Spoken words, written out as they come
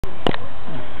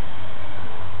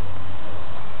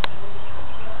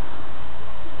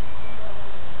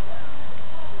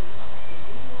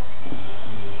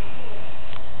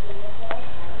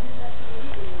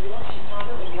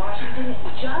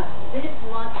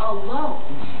alone.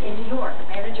 In New York, the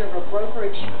manager of a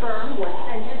brokerage firm was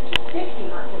sentenced to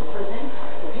 60 months in prison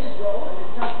for his role in the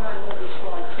subprime mortgage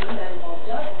fraud scheme that involved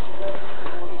dozens of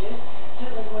residential mortgages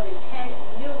totaling more than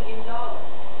 $10 million.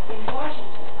 In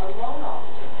Washington, a loan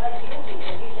officer pled guilty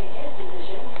to using his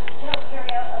position to help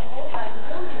carry out a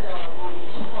multi-million-dollar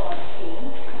mortgage fraud scheme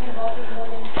involving more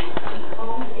than 50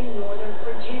 homes in Northern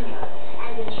Virginia.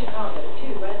 And in Chicago,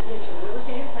 2 residential real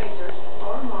estate appraisers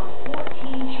are among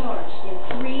 14 charged in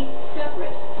 3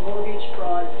 separate mortgage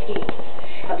fraud schemes.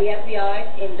 The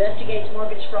FBI investigates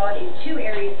mortgage fraud in 2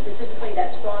 areas specifically.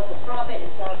 That's fraud with profit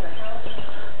and fraud for housing.